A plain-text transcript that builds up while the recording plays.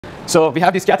So we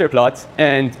have this scatter plot,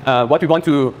 and what we want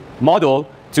to model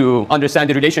to understand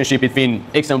the relationship between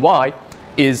x and y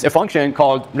is a function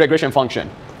called regression function.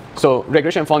 So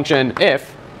regression function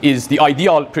f is the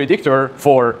ideal predictor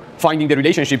for finding the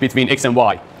relationship between x and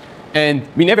y. And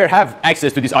we never have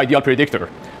access to this ideal predictor.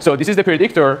 So this is the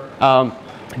predictor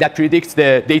that predicts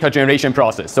the data generation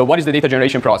process. So what is the data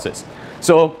generation process?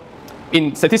 So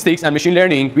in statistics and machine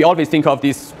learning, we always think of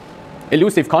this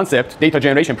elusive concept, data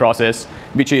generation process,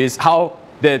 which is how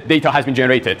the data has been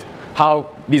generated, how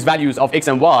these values of x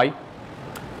and y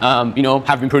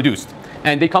have been produced.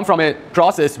 And they come from a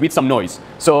process with some noise.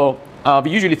 So we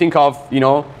usually think of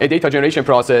a data generation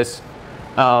process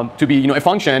to be a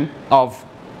function of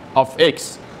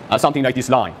x, something like this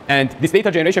line. And this data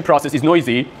generation process is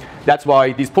noisy. That's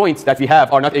why these points that we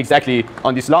have are not exactly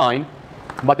on this line,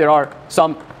 but there are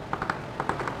some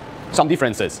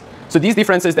differences. So these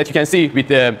differences that you can see with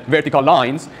the vertical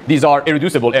lines, these are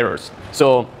irreducible errors.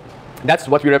 So that's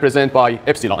what we represent by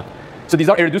epsilon. So these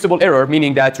are irreducible error,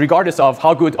 meaning that regardless of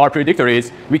how good our predictor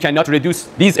is, we cannot reduce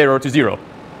these errors to zero.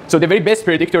 So the very best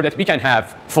predictor that we can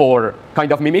have for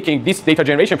kind of mimicking this data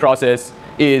generation process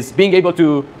is being able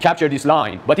to capture this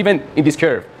line, but even in this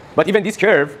curve. But even this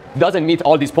curve doesn't meet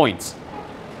all these points.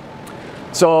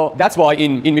 So that's why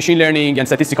in machine learning and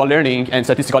statistical learning and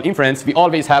statistical inference, we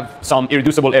always have some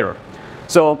irreducible error.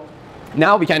 So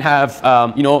now we can have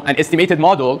an estimated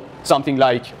model, something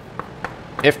like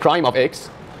f prime of x,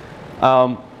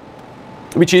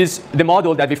 which is the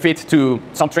model that we fit to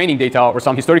some training data or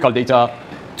some historical data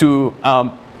to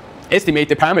estimate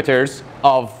the parameters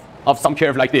of some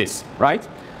curve like this, right?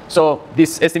 So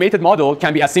this estimated model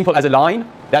can be as simple as a line.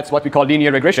 That's what we call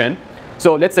linear regression.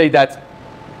 So let's say that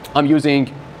I'm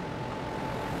using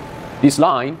this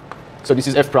line. So this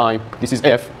is f prime, this is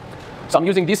f. So I'm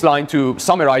using this line to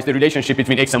summarize the relationship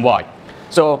between x and y.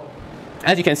 So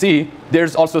as you can see,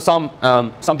 there's also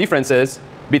some differences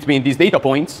between these data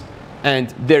points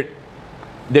and their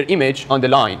image on the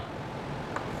line.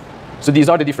 So these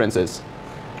are the differences.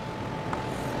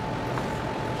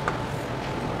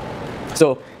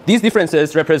 So these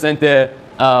differences represent the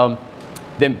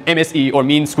MSE, or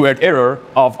mean squared error,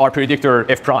 of our predictor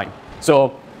f prime.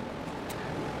 So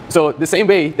the same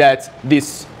way that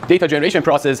this data generation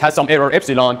process has some error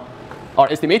epsilon, our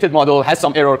estimated model has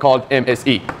some error called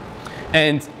MSE.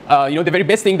 And the very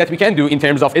best thing that we can do in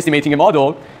terms of estimating a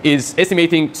model is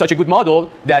estimating such a good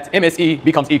model that MSE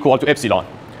becomes equal to epsilon.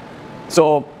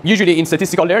 So usually in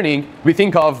statistical learning, we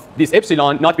think of this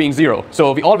epsilon not being zero.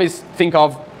 So we always think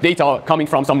of data coming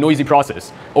from some noisy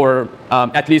process, or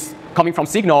at least coming from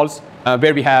signals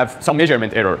where we have some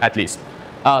measurement error at least.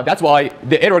 That's why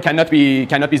the error cannot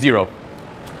be zero.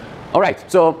 All right,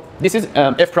 so this is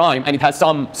f prime, and it has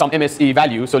some MSE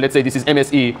value. So let's say this is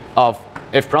MSE of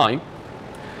f prime.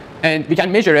 And we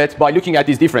can measure it by looking at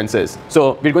these differences.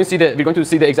 So we're going to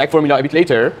see the exact formula a bit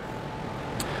later.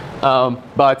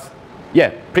 But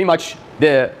yeah, pretty much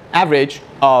the average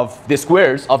of the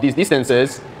squares of these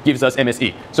distances gives us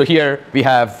MSE. So here we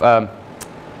have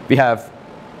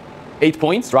 8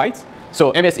 points, right?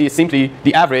 So MSE is simply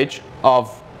the average of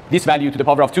this value to the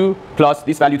power of 2 plus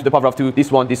this value to the power of 2,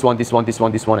 this one, this one, this one, this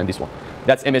one, this one, and this one.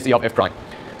 That's MSE of f prime.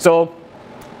 So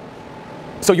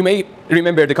you may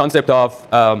remember the concept of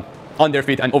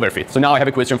underfit and overfit. So now I have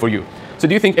a question for you. So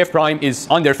do you think f prime is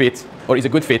underfit, or is a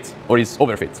good fit, or is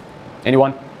overfit?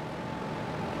 Anyone?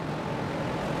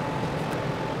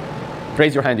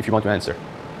 Raise your hand if you want to answer.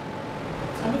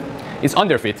 It's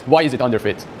underfit. Why is it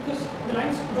underfit? Because the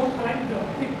lines don't align with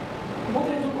the thing. Both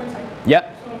lines don't coincide. Yeah.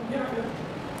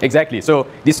 So Exactly. So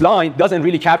this line doesn't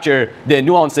really capture the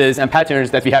nuances and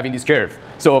patterns that we have in this curve.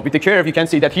 So with the curve, you can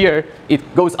see that here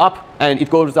it goes up, and it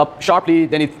goes up sharply,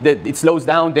 then it slows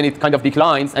down, then it kind of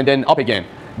declines, and then up again.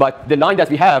 But the line that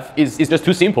we have is just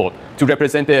too simple to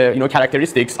represent the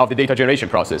characteristics of the data generation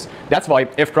process. That's why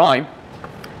f prime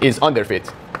is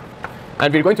underfit.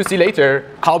 And we're going to see later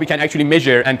how we can actually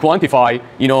measure and quantify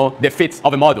the fit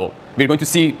of a model. We're going to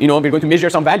see, we're going to measure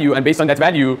some value, and based on that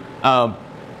value,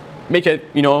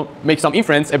 make some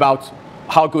inference about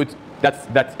how good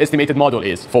that estimated model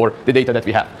is for the data that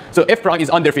we have. So f prime is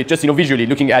underfit, just visually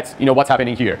looking at what's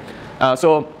happening here.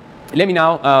 So let me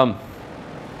now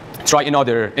try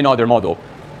another model.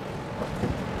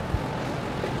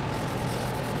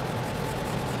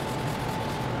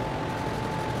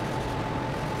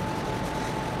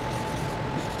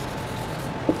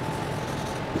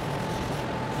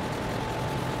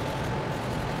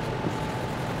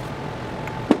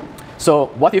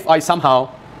 So what if I somehow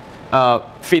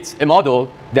fit a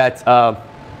model that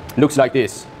looks like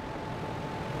this?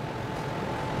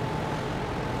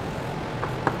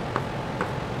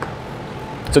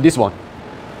 So this one.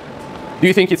 Do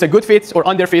you think it's a good fit or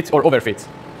underfit or overfit?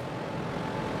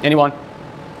 Anyone?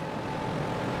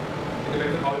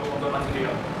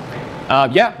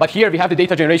 Yeah, but here we have the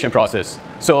data generation process.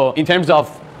 So in terms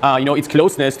of its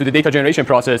closeness to the data generation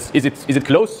process, is it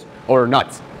close or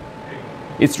not?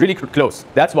 It's really close.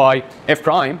 That's why f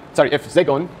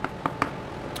second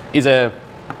is a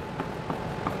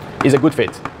good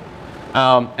fit.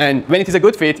 And when it is a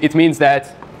good fit, it means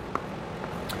that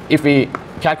if we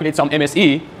calculate some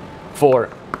MSE for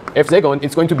f second,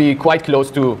 it's going to be quite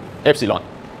close to epsilon.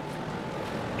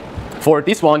 For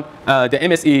this one, the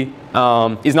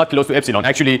MSE is not close to epsilon.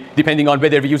 Actually, depending on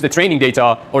whether we use the training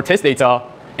data or test data,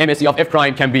 MSE of f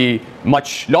prime can be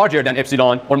much larger than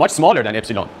epsilon or much smaller than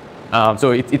epsilon.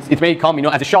 So it may come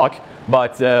as a shock,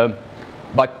 but the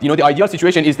ideal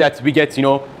situation is that we get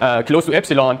close to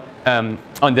epsilon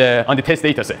on the test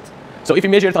data set. So if we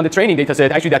measure it on the training data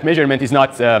set, actually that measurement is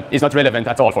not relevant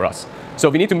at all for us. So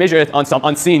we need to measure it on some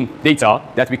unseen data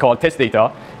that we call test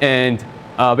data. And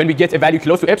when we get a value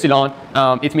close to epsilon,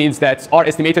 it means that our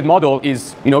estimated model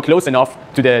is close enough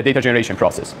to the data generation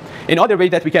process. Another way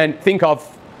that we can think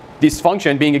of this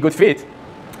function being a good fit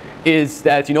is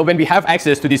that when we have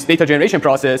access to this data generation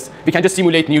process, we can just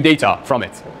simulate new data from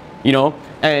it.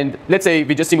 And let's say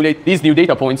we just simulate these new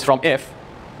data points from f,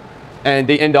 and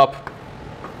they end up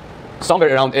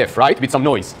somewhere around f, right, with some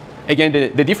noise. Again,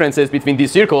 the differences between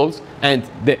these circles and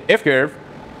the f curve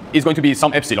is going to be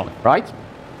some epsilon, right?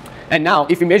 And now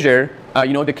if we measure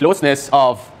the closeness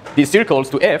of these circles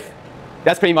to f,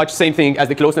 that's pretty much the same thing as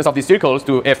the closeness of these circles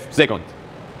to f second.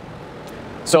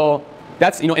 So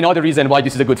that's another reason why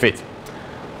this is a good fit.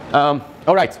 All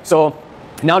right, so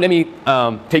now let me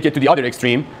take it to the other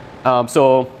extreme.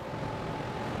 So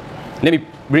let me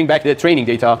bring back the training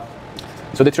data.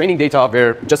 So the training data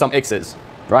were just some x's,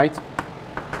 right?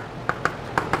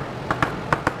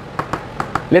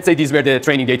 Let's say these were the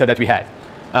training data that we had.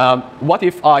 What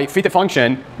if I fit a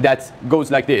function that goes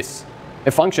like this?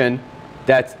 A function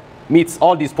that meets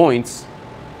all these points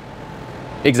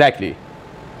exactly.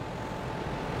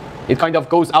 It kind of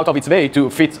goes out of its way to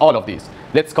fit all of these.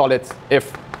 Let's call it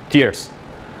f tiers.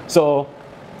 So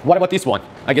what about this one?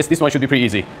 I guess this one should be pretty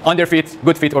easy. Underfit,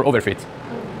 good fit, or overfit?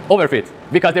 Overfit,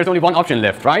 because there's only one option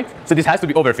left, right? So this has to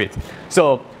be overfit.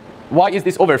 So why is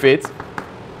this overfit?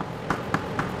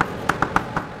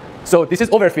 So this is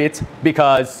overfit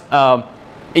because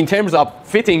in terms of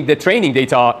fitting the training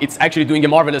data, it's actually doing a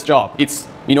marvelous job. It's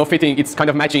fitting, it's kind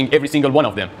of matching every single one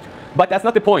of them. But that's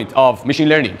not the point of machine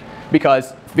learning,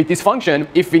 because with this function,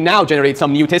 if we now generate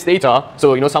some new test data,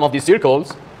 so some of these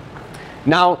circles,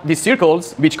 now these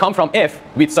circles which come from f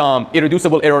with some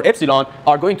irreducible error epsilon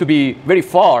are going to be very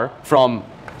far from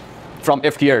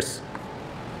f tiers,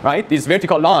 right? These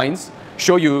vertical lines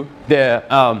show you the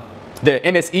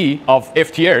MSE of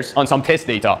f tiers on some test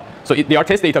data. So they are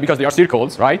test data because they are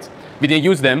circles, right? We didn't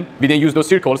use them. We didn't use those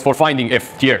circles for finding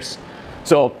f tiers.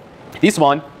 So this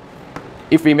one,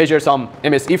 if we measure some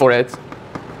MSE for it,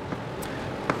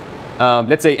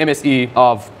 let's say MSE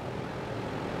of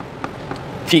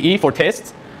TE for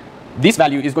test, this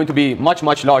value is going to be much,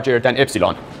 much larger than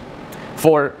epsilon.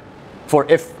 For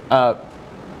f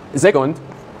second,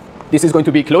 this is going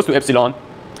to be close to epsilon.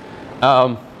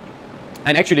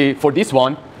 And actually, for this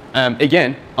one,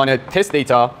 again, on a test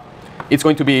data, it's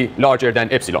going to be larger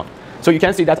than epsilon. So you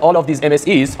can see that all of these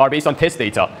MSEs are based on test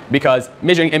data, because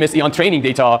measuring MSE on training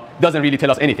data doesn't really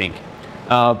tell us anything.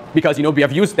 Because we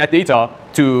have used that data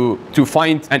to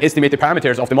find and estimate the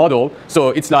parameters of the model. So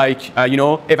it's like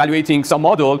evaluating some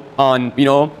model on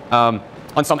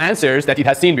on some answers that it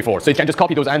has seen before. So it can just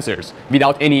copy those answers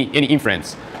without any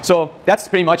inference. So that's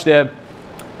pretty much the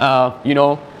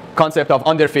concept of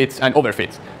underfit and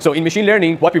overfit. So in machine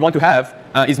learning, what we want to have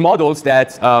is models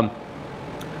that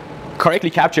correctly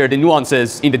capture the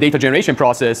nuances in the data generation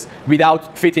process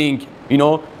without fitting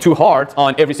too hard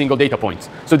on every single data point.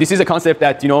 So this is a concept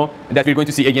that that we're going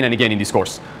to see again and again in this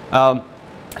course.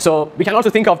 So we can also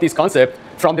think of this concept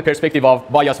from the perspective of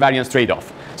bias-variance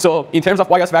trade-off. So in terms of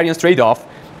bias-variance trade-off,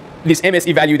 this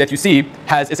MSE value that you see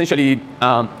has essentially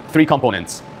 3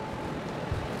 components.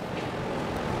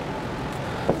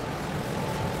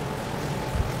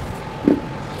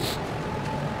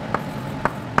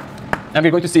 And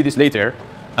we're going to see this later.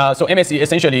 So MSE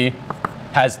essentially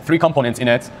has 3 components in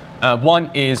it. One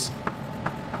is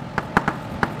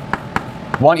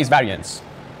variance.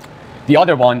 The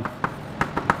other one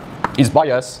is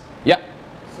bias. Yeah.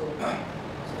 So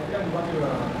again,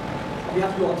 we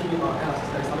have to actually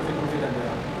ask something and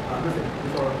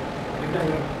before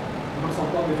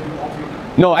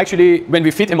no, actually, when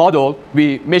we fit a model,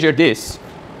 we measure this.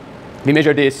 We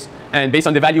measure this And based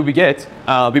on the value we get,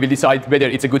 we will decide whether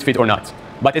it's a good fit or not.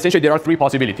 But essentially, there are three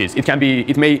possibilities.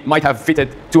 It might have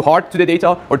fitted too hard to the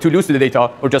data, or too loose to the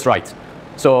data, or just right.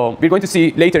 So we're going to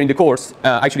see later in the course,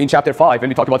 actually in chapter 5, when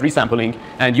we talk about resampling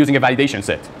and using a validation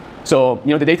set. So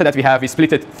the data that we have is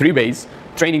split it three ways: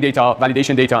 training data,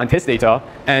 validation data, and test data.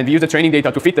 And we use the training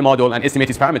data to fit the model and estimate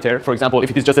its parameter. For example, if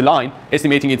it is just a line,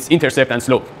 estimating its intercept and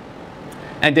slope.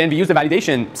 And then we use the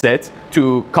validation set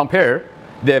to compare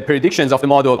the predictions of the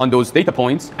model on those data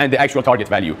points and the actual target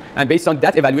value. And based on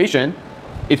that evaluation,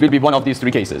 it will be one of these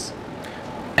three cases.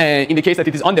 And in the case that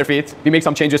it is underfit, we make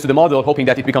some changes to the model, hoping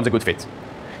that it becomes a good fit.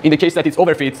 In the case that it's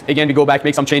overfit, again, we go back,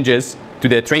 make some changes to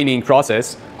the training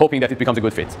process, hoping that it becomes a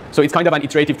good fit. So it's kind of an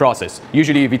iterative process.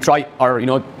 Usually we try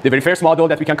the very first model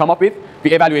that we can come up with,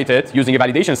 we evaluate it using a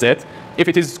validation set. If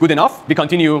it is good enough, we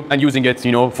continue and using it,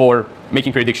 for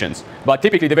making predictions. But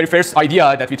typically the very first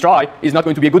idea that we try is not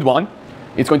going to be a good one.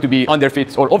 It's going to be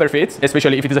underfit or overfit,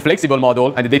 especially if it is a flexible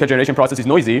model and the data generation process is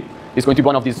noisy. It's going to be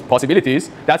one of these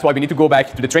possibilities. That's why we need to go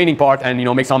back to the training part and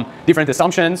make some different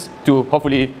assumptions to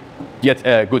hopefully get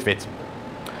a good fit.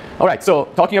 All right, so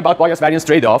talking about bias-variance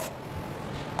trade-off,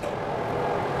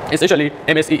 essentially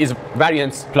MSE is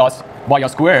variance plus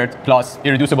bias squared plus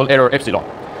irreducible error epsilon.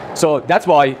 So that's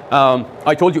why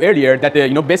I told you earlier that the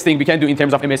best thing we can do in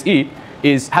terms of MSE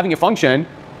is having a function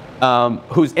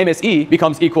whose MSE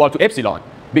becomes equal to epsilon.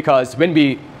 Because when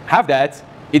we have that,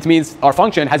 it means our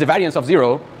function has a variance of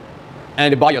 0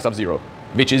 and a bias of 0,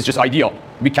 which is just ideal.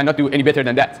 We cannot do any better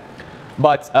than that.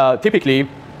 But typically,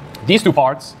 these two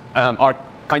parts are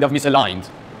kind of misaligned.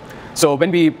 So when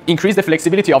we increase the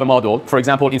flexibility of a model, for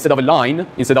example, instead of a line,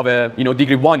 instead of a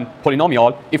degree 1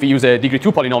 polynomial, if we use a degree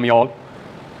 2 polynomial,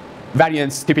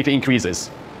 variance typically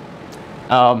increases.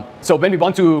 So when we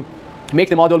want to make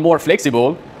the model more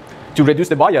flexible, to reduce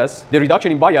the bias, the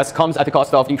reduction in bias comes at the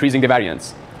cost of increasing the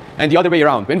variance. And the other way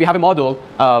around, when we have a model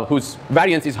whose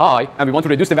variance is high and we want to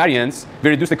reduce the variance, we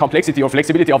reduce the complexity or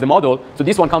flexibility of the model. So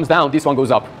this one comes down, this one goes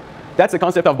up. That's the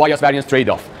concept of bias-variance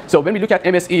trade-off. So when we look at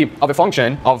MSE of a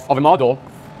function, of a model,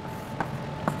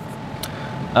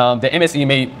 the MSE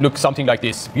may look something like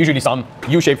this, usually some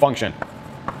U-shaped function.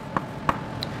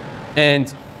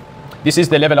 And this is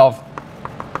the level of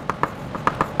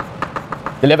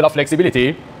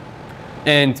flexibility.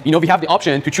 And we have the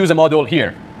option to choose a model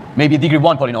here, maybe a degree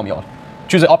 1 polynomial.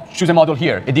 Choose a model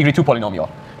here, a degree 2 polynomial.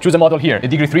 Choose a model here, a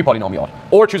degree 3 polynomial.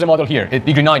 Or choose a model here, a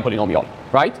degree 9 polynomial,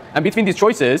 right? And between these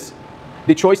choices,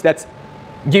 the choice that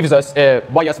gives us a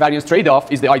bias-variance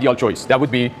trade-off is the ideal choice. That would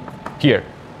be here.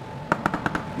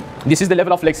 This is the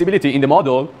level of flexibility in the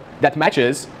model that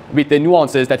matches with the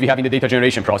nuances that we have in the data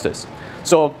generation process.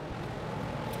 So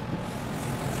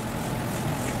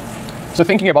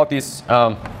thinking about this,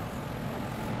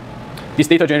 this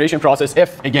data generation process,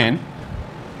 F again,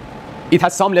 it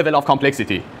has some level of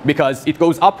complexity because it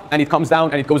goes up and it comes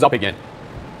down and it goes up again.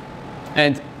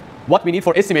 And what we need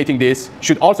for estimating this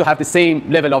should also have the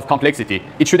same level of complexity.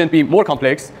 It shouldn't be more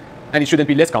complex and it shouldn't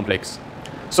be less complex.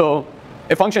 So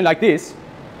a function like this,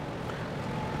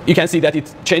 you can see that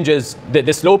it changes,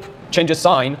 the slope changes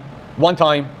sign 1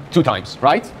 time, 2 times,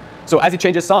 right? So as it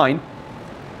changes sign,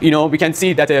 we can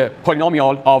see that a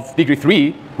polynomial of degree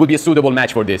 3 would be a suitable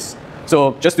match for this.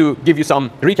 So just to give you some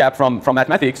recap from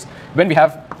mathematics, when we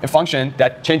have a function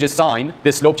that changes sign,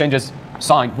 the slope changes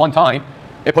sign 1 time,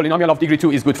 a polynomial of degree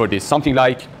 2 is good for this. Something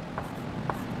like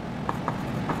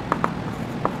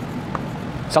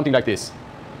this.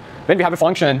 When we have a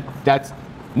function that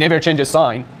never changes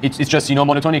sign, it's just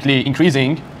monotonically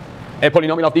increasing, a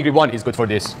polynomial of degree 1 is good for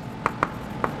this.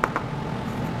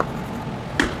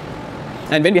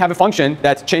 And when we have a function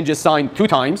that changes sign 2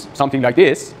 times, something like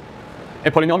this,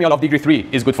 a polynomial of degree 3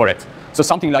 is good for it. So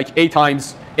something like a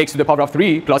times x to the power of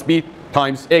 3 plus b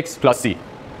times x plus c.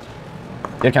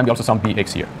 There can be also some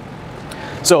bx here.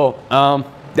 So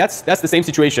that's the same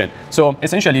situation. So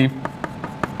essentially,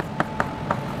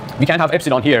 we can have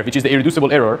epsilon here, which is the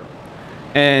irreducible error.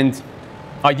 And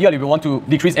ideally, we want to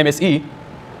decrease MSE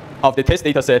of the test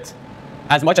data set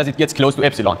as much as it gets close to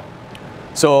epsilon.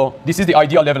 So this is the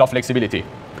ideal level of flexibility.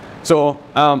 So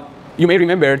you may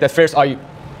remember that first I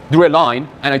drew a line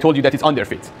and I told you that it's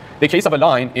underfit. The case of a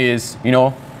line is,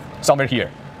 somewhere here,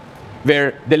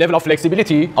 where the level of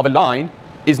flexibility of a line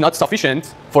is not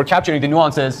sufficient for capturing the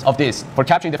nuances of this, for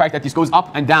capturing the fact that this goes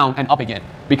up and down and up again,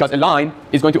 because a line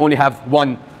is going to only have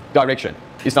one direction.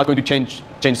 It's not going to change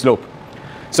slope.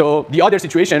 So the other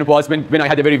situation was when I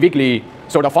had a very wiggly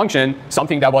sort of function,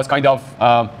 something that was kind of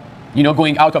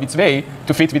going out of its way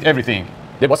to fit with everything.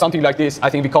 There was something like this. I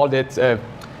think we called it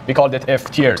F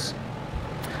tiers.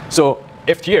 So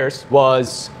F tiers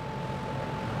was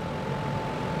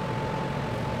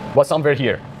was somewhere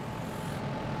here.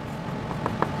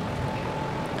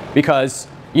 Because,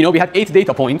 you know, we had 8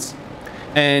 data points.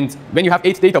 And when you have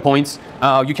 8 data points,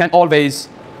 you can always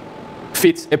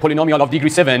fit a polynomial of degree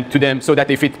 7 to them so that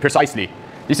they fit precisely.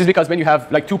 This is because when you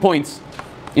have like 2 points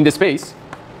in the space,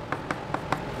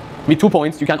 with 2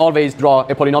 points, you can always draw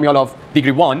a polynomial of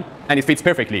degree 1, and it fits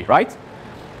perfectly, right?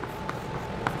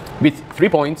 With 3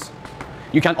 points,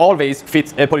 you can always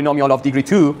fit a polynomial of degree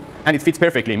 2, and it fits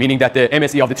perfectly, meaning that the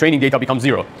MSE of the training data becomes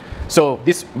 0. So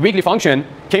this wiggly function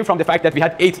came from the fact that we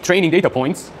had 8 training data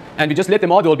points, and we just let the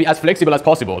model be as flexible as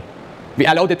possible. We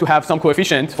allowed it to have some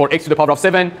coefficient for x to the power of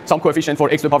 7, some coefficient for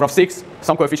x to the power of 6,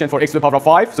 some coefficient for x to the power of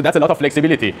 5. So that's a lot of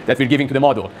flexibility that we're giving to the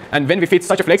model. And when we fit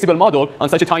such a flexible model on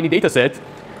such a tiny data set,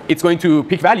 it's going to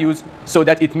pick values so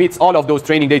that it meets all of those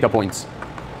training data points,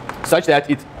 such that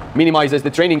it minimizes the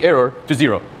training error to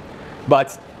 0.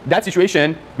 But that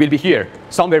situation will be here,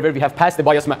 somewhere where we have passed the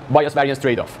bias-variance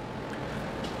trade-off.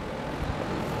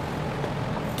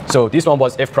 So this one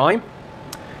was f prime.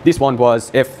 This one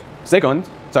was f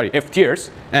tiers.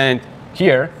 And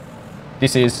here,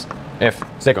 this is f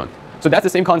second. So that's the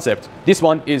same concept. This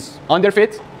one is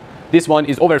underfit. This one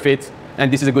is overfit.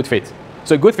 And this is a good fit.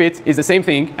 So a good fit is the same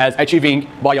thing as achieving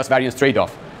bias-variance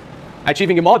trade-off.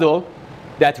 Achieving a model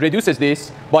that reduces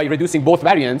this by reducing both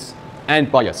variance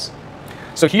and bias.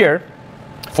 So here,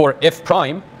 for f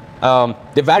prime,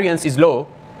 the variance is low,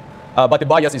 but the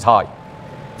bias is high.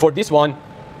 For this one,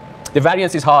 the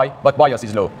variance is high, but bias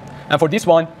is low. And for this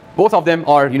one, both of them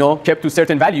are, you know, kept to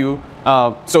certain value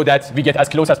so that we get as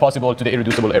close as possible to the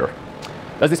irreducible error.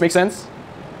 Does this make sense?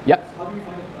 Yeah. How do you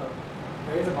find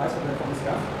where is the bias from this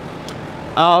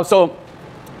graph? So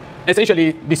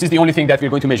essentially, this is the only thing that we're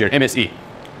going to measure, MSE.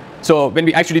 So when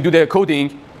we actually do the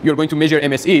coding, you're going to measure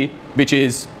MSE, which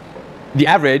is the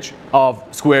average of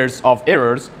squares of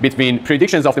errors between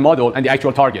predictions of the model and the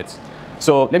actual targets.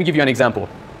 So let me give you an example.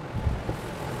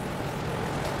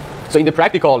 So in the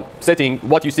practical setting,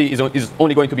 what you see is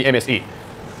only going to be MSE.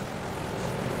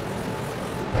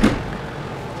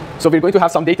 So we're going to have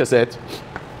some data set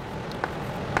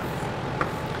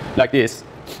like this.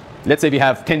 Let's say we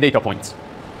have 10 data points.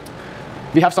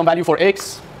 We have some value for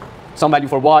x, some value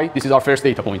for y. This is our first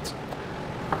data point.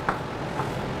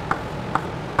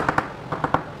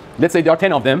 Let's say there are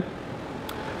 10 of them.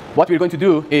 What we're going to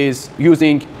do is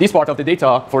using this part of the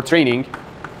data for training.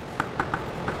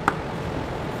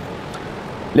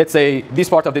 Let's say this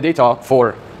part of the data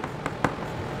for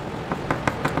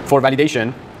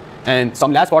validation, and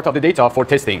some last part of the data for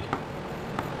testing.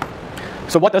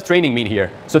 So what does training mean here?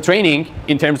 So training,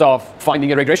 in terms of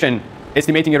finding a regression,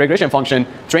 estimating a regression function,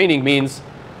 training means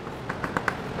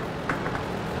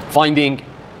finding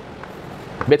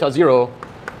beta 0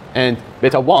 and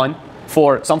beta 1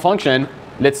 for some function,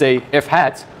 let's say f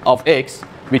hat of x,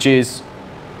 which is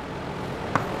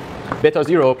beta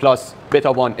 0 plus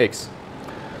beta 1 x.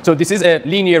 So this is a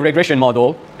linear regression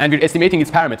model, and we're estimating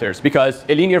its parameters, because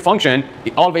a linear function,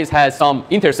 it always has some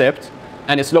intercept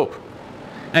and a slope.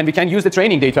 And we can use the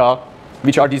training data,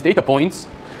 which are these data points,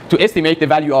 to estimate the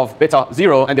value of beta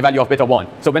 0 and the value of beta 1.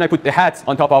 So when I put the hat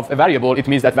on top of a variable, it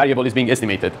means that variable is being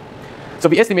estimated. So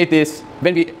we estimate this.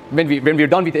 When we're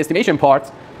done with the estimation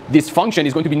part, this function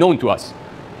is going to be known to us.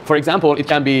 For example, it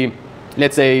can be,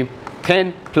 let's say,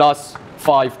 10 plus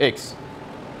 5x.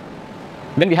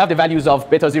 When we have the values of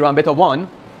beta 0 and beta 1,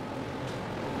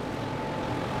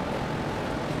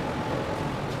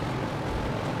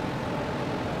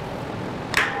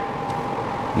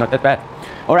 not that bad.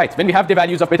 All right, when we have the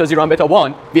values of beta 0 and beta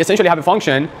 1, we essentially have a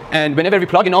function, and whenever we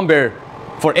plug a number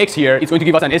for x here, it's going to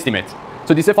give us an estimate.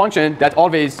 So this is a function that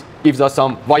always gives us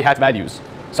some y hat values,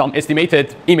 some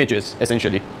estimated images,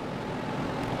 essentially.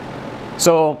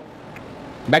 So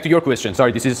back to your question.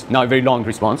 Sorry, this is now a very long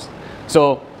response.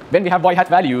 So when we have y hat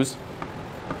values,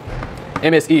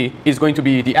 MSE is going to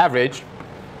be the average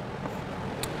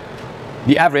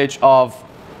of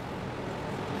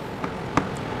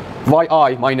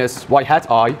yi minus y hat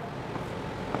I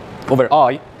over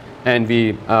I, and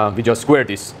we just square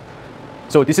this.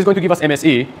 So this is going to give us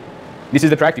MSE. This is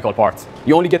the practical part.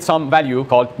 You only get some value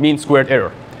called mean squared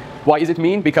error. Why is it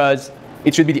mean? Because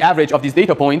it should be the average of these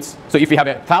data points. So if we have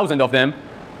 1,000 of them,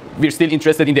 we're still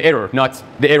interested in the error, not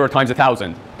the error times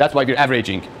 1,000. That's why we're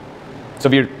averaging. So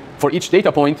for each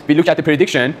data point, we look at the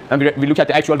prediction, and we look at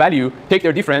the actual value, take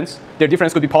their difference. Their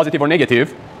difference could be positive or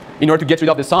negative. In order to get rid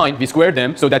of the sign, we square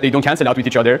them so that they don't cancel out with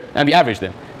each other, and we average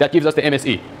them. That gives us the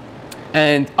MSE.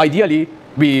 And ideally,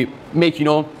 we make,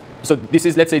 so this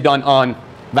is, let's say, done on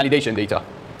validation data.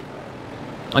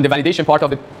 On the validation part of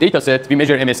the data set, we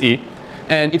measure MSE.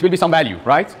 and it will be some value,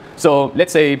 right? So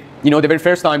let's say, the very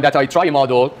first time that I try a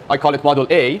model, I call it model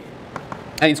A,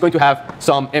 and it's going to have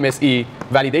some MSE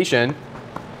validation,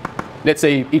 let's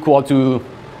say equal to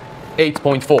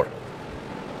 8.4.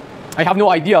 I have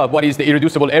no idea what is the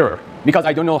irreducible error because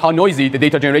I don't know how noisy the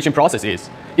data generation process is.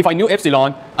 If I knew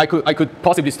epsilon, I could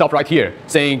possibly stop right here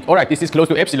saying, all right, this is close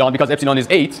to epsilon because epsilon is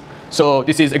 8, so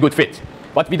this is a good fit.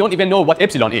 But we don't even know what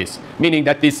epsilon is, meaning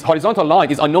that this horizontal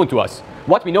line is unknown to us.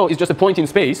 What we know is just a point in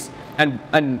space, and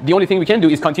the only thing we can do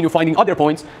is continue finding other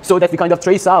points so that we kind of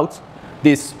trace out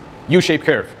this U-shaped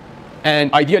curve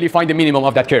and ideally find the minimum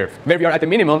of that curve. Where we are at the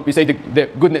minimum, we say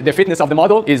the fitness of the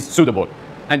model is suitable.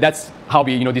 And that's how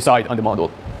we decide on the model.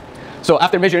 So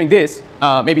after measuring this,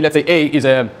 maybe let's say A is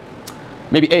a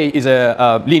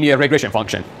linear regression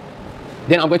function.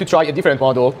 Then I'm going to try a different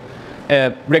model,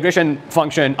 a regression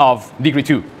function of degree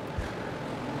 2.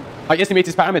 I estimate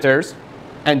its parameters,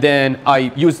 and then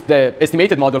I use the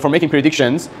estimated model for making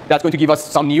predictions. That's going to give us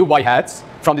some new y hats.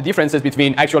 From the differences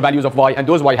between actual values of y and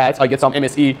those y hats, I get some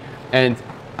MSE, and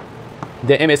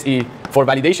the MSE for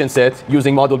validation set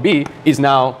using model B is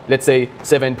now, let's say,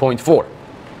 7.4.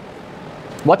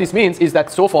 What this means is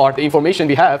that so far the information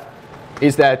we have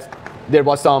is that there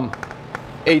was some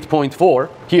 8.4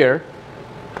 here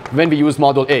when we use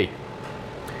model A.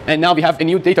 And now we have a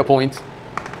new data point,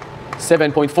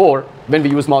 7.4, when we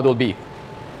use model B.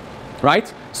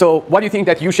 Right? So what do you think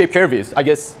that U-shaped curve is? I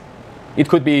guess it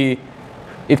could be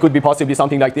possibly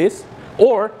something like this,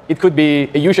 or it could be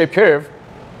a U-shaped curve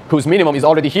whose minimum is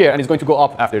already here and is going to go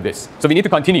up after this. So we need to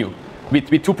continue. With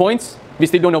 2 points, we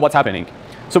still don't know what's happening.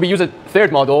 So we use a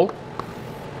third model.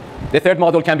 The third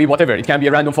model can be whatever. It can be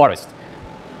a random forest.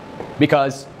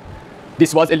 Because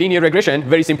this was a linear regression,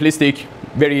 very simplistic,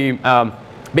 very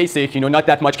basic, not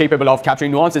that much capable of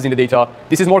capturing nuances in the data.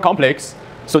 This is more complex.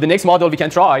 So the next model we can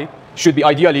try should be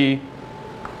ideally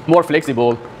more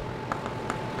flexible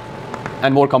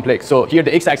and more complex. So here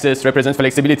the x-axis represents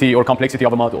flexibility or complexity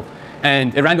of a model.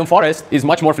 And a random forest is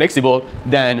much more flexible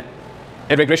than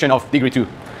a regression of degree 2.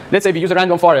 Let's say we use a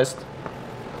random forest.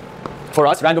 For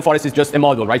us, random forest is just a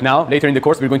model right now. Later in the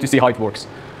course, we're going to see how it works.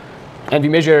 And we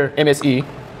measure MSE,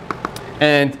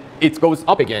 and it goes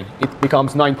up again. It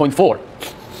becomes 9.4.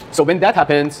 So when that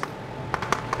happens,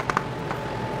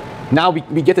 now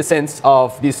we get a sense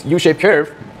of this U-shaped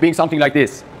curve being something like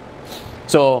this.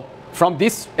 So from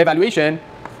this evaluation,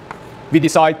 we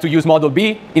decide to use model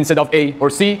B instead of A or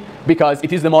C because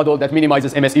it is the model that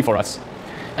minimizes MSE for us.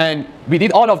 And we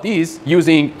did all of these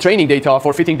using training data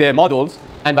for fitting the models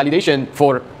and validation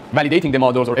for validating the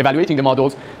models or evaluating the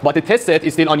models, but the test set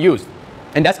is still unused.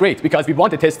 And that's great because we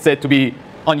want the test set to be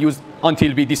unused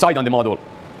until we decide on the model.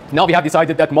 Now we have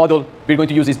decided that model we're going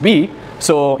to use is B.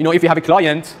 So if we have a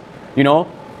client,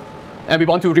 and we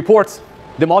want to report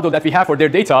the model that we have for their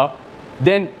data,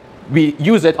 then we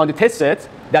use it on the test set.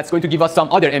 That's going to give us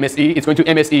some other MSE. It's going to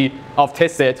MSE of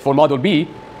test set for model B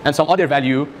and some other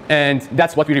value, and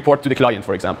that's what we report to the client,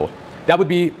 for example. That would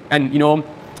be an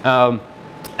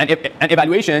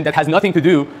evaluation that has nothing to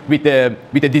do with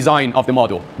the design of the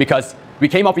model, because we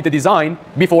came up with the design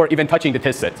before even touching the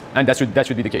test set, and that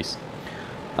should be the case.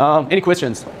 Any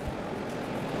questions?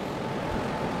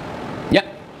 Yeah.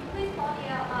 Please plot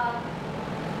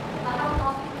how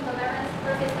close between the variance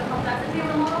versus the complexity of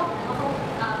the model,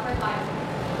 and also first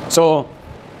bias.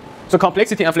 So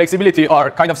complexity and flexibility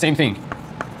are kind of same thing.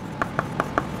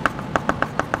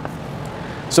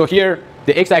 So here,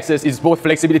 the x-axis is both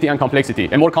flexibility and complexity.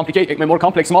 A more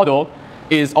complex model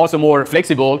is also more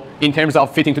flexible in terms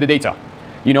of fitting to the data,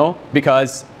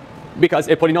 because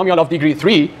a polynomial of degree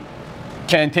 3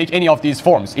 can take any of these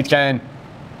forms. It can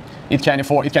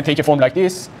take a form like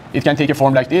this. It can take a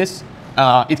form like this.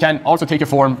 It can also take a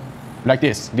form like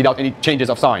this without any changes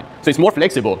of sign. So it's more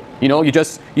flexible. You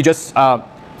just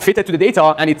fit it to the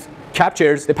data, and it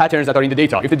captures the patterns that are in the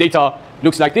data. If the data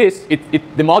looks like this,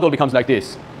 the model becomes like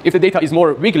this. If the data is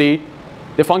more wiggly,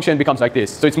 the function becomes like this.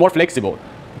 So it's more flexible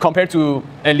compared to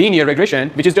a linear regression,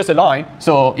 which is just a line.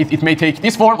 So it may take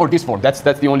this form or this form. That's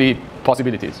the only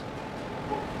possibilities.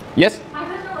 Yes? My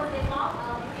question was the plot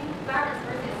between variance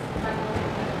versus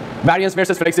flexibility. Variance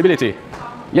versus flexibility.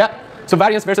 Yeah. So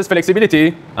variance versus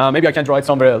flexibility, maybe I can draw it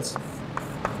somewhere else.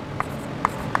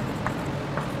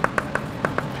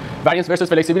 Variance versus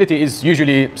flexibility is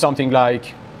usually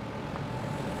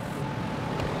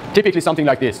typically something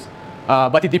like this.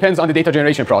 But it depends on the data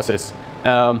generation process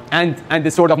and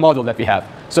the sort of model that we have.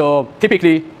 So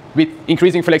typically, with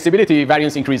increasing flexibility,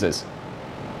 variance increases.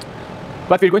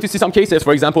 But we're going to see some cases,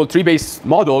 for example, tree-based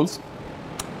models,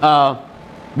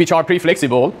 which are pretty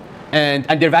flexible, and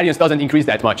their variance doesn't increase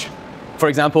that much. For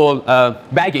example,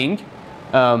 bagging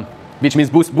which means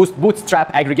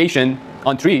bootstrap aggregation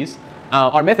on trees,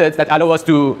 are methods that allow us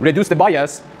to reduce the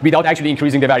bias without actually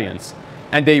increasing the variance.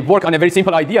 And they work on a very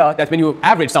simple idea that when you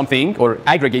average something or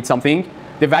aggregate something,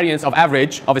 the variance of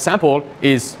average of a sample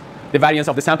is the variance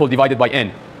of the sample divided by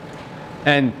n.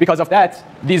 And because of that,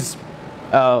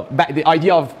 the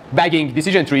idea of bagging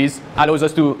decision trees allows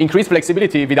us to increase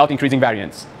flexibility without increasing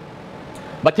variance.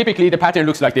 But typically, the pattern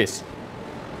looks like this.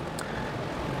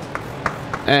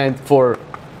 And for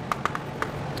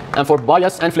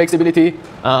bias and flexibility,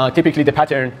 typically the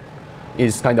pattern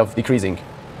is kind of decreasing.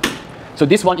 So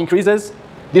this one increases,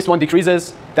 this one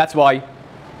decreases. That's why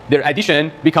their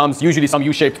addition becomes usually some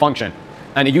U-shaped function.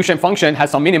 And a U-shaped function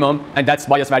has some minimum, and that's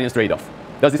bias-variance trade-off.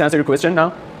 Does this answer your question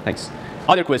now? Thanks.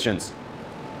 Other questions?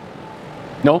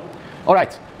 No? All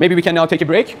right. Maybe we can now take a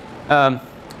break.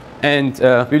 And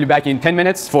we'll be back in 10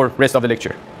 minutes for rest of the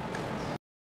lecture.